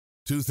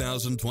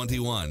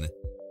2021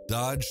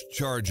 Dodge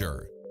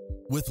Charger.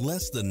 With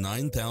less than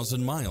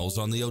 9,000 miles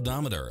on the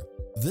odometer,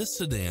 this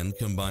sedan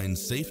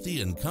combines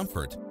safety and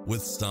comfort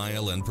with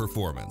style and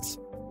performance.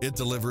 It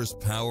delivers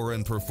power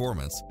and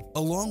performance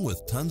along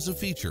with tons of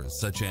features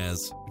such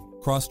as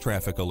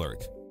cross-traffic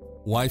alert,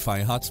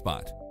 Wi-Fi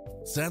hotspot,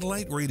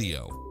 satellite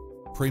radio,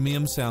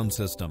 premium sound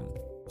system,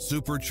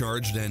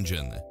 supercharged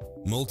engine,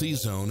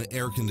 multi-zone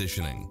air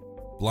conditioning,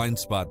 blind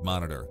spot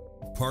monitor,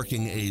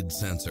 parking aid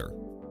sensor,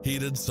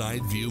 heated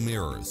side view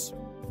mirrors,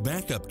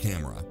 backup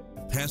camera,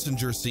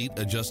 passenger seat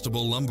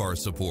adjustable lumbar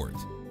support,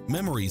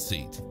 memory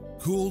seat,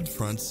 cooled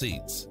front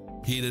seats,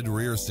 heated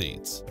rear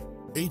seats,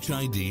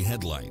 HID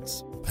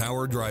headlights,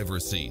 power driver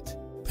seat,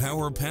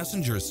 power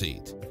passenger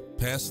seat,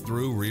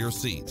 pass-through rear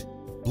seat,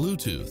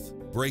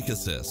 Bluetooth, brake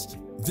assist.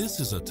 This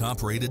is a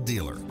top-rated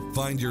dealer.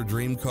 Find your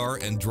dream car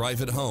and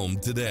drive it home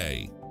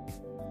today.